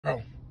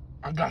Bro,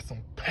 I got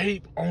some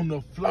paper on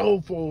the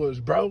floor for us,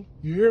 bro.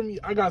 You hear me?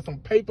 I got some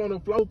paper on the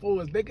floor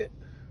for us, nigga.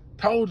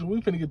 Told you,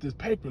 we finna get this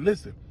paper.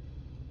 Listen,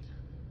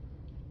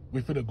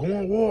 we finna go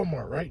on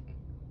Walmart, right?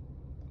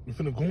 We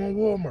finna go on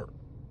Walmart.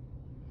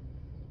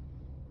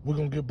 We're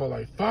gonna get about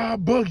like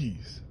 5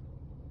 buggies.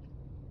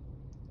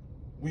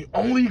 We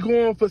only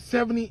going for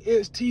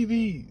 70-inch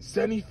TVs,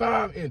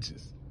 75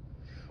 inches.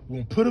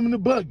 We're gonna put them in the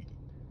buggy.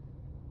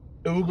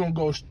 And we're gonna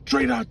go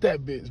straight out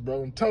that bitch,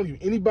 bro. I'm telling you,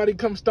 anybody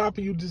come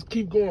stopping you, just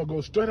keep going. Go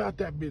straight out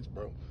that bitch,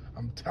 bro.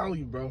 I'm telling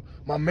you, bro.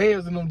 My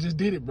mans and them just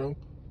did it, bro.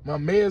 My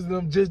mans and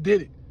them just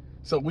did it.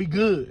 So we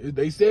good.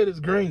 They said it's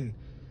green.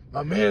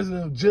 My mans and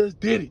them just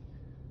did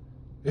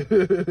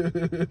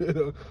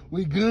it.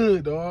 We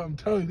good, dog. I'm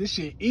telling you, this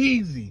shit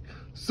easy.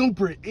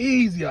 Super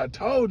easy. I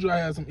told you I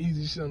had some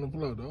easy shit on the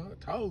floor, dog.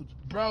 I told you.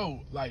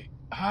 Bro, like,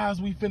 how's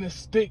we finna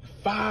stick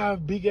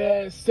 5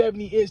 big-ass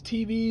 70-inch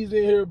TVs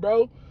in here,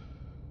 bro?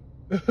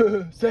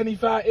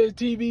 75-inch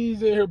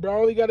TVs in here,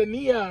 bro. Only got a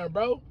neon,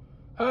 bro.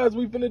 How's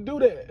we finna do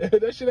that?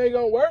 That shit ain't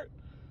gonna work.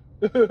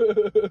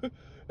 That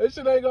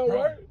shit ain't gonna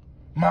work.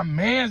 My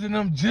mans and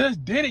them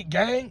just did it,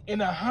 gang,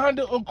 in a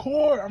Honda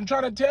Accord. I'm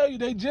trying to tell you,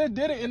 they just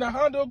did it in a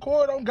Honda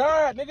Accord on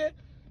God, nigga.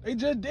 They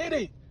just did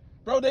it.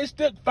 Bro, they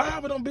stuck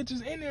 5 of them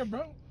bitches in there,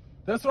 bro.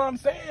 That's what I'm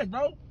saying,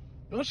 bro.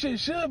 Those shit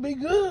should be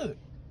good.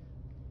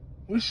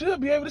 We should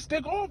be able to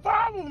stick all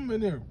 5 of them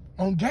in there.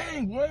 On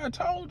gang, boy, I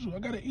told you. I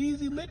got an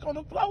easy lick on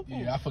the floor.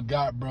 Yeah, I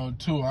forgot, bro,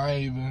 too. I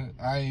ain't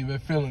even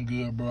feeling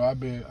good, bro. I've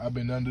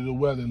been under the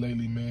weather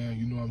lately, man.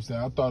 You know what I'm saying?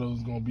 I thought it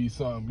was gonna be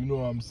something, you know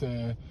what I'm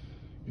saying?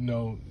 You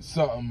know,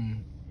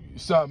 something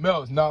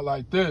else, not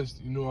like this.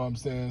 You know what I'm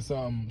saying?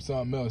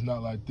 Something else,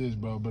 not like this,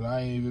 bro. But I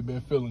ain't even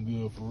been feeling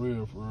good for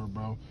real,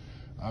 bro.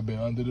 I've been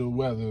under the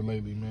weather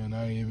lately, man.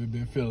 I ain't even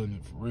been feeling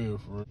it for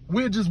real.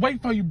 We'll just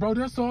wait for you, bro.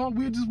 That's all.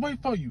 We'll just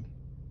wait for you.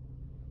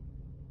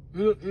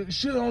 It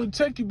should only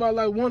take you about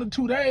like 1 or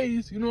 2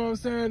 days, you know what I'm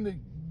saying, to,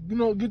 you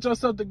know, get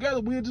yourself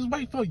together. We'll just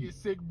wait for you. Get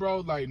sick,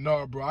 bro? Like,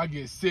 nah, bro, I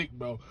get sick,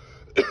 bro.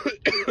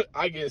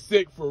 I get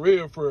sick for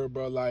real,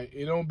 bro. Like,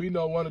 it don't be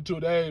no 1 or 2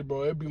 days,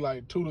 bro. It be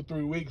like 2 to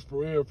 3 weeks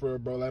for real,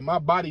 bro. Like, my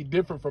body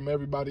different from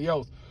everybody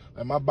else.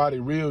 Like, my body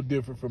real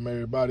different from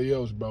everybody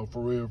else, bro.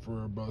 For real,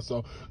 bro.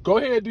 So, go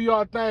ahead and do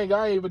y'all thing.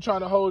 I ain't even trying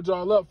to hold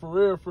y'all up for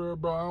real,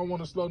 bro. I don't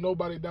want to slow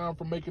nobody down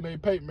from making their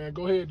pay, man.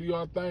 Go ahead and do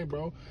y'all thing,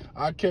 bro.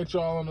 I'll catch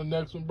y'all on the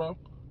next one, bro.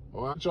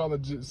 Or I'll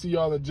see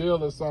y'all in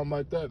jail or something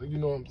like that. You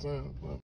know what I'm saying?